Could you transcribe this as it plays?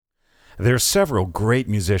There are several great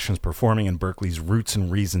musicians performing in Berklee's Roots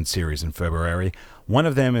and Reason series in February. One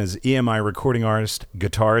of them is EMI recording artist,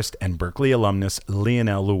 guitarist, and Berklee alumnus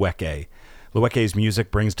Lionel Loueke. Loueke's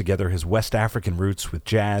music brings together his West African roots with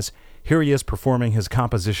jazz. Here he is performing his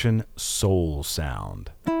composition, Soul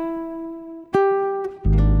Sound.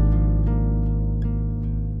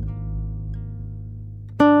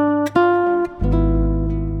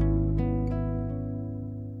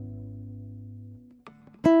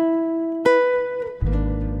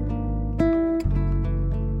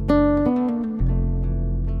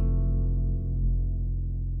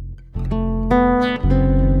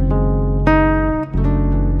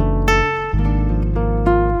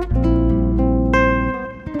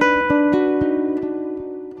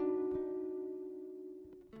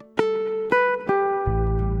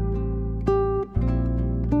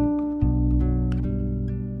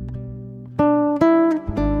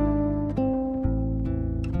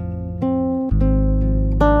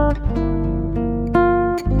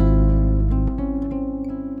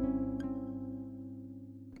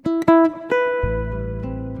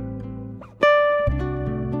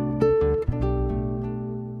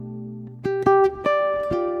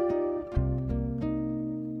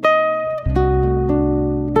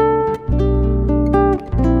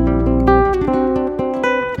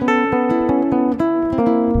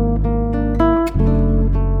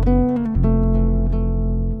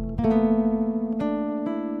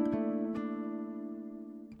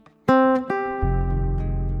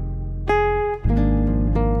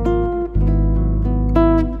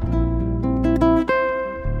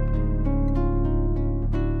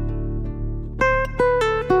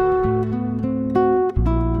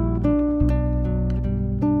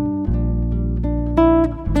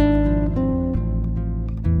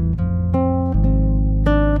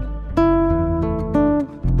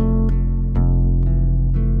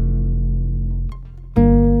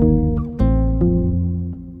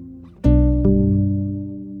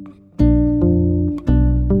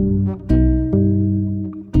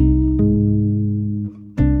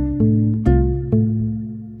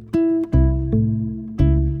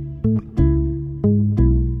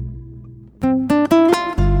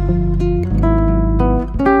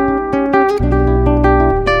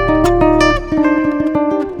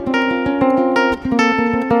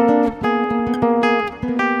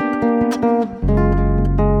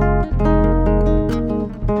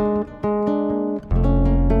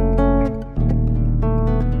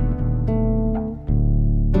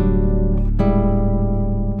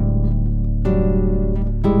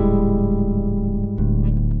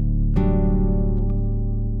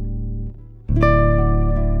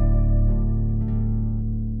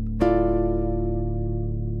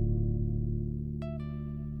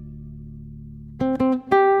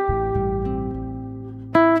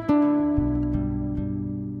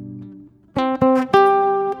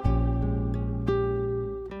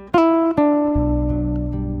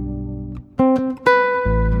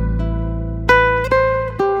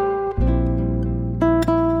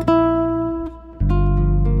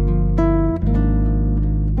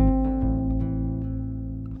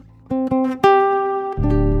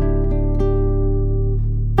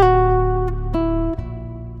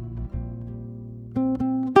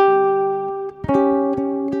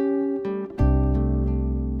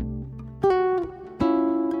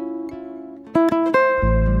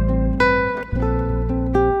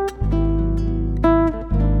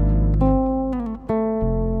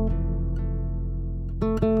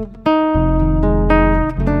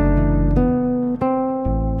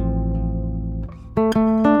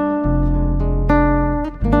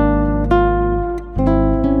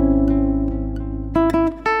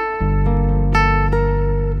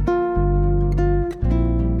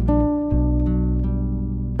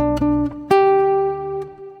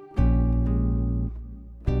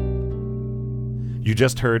 You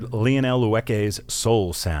just heard Lionel Loueke's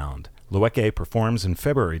Soul Sound. Loueke performs in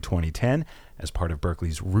February 2010 as part of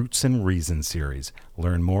Berklee's Roots and Reason series.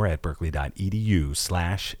 Learn more at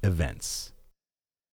berklee.edu/events.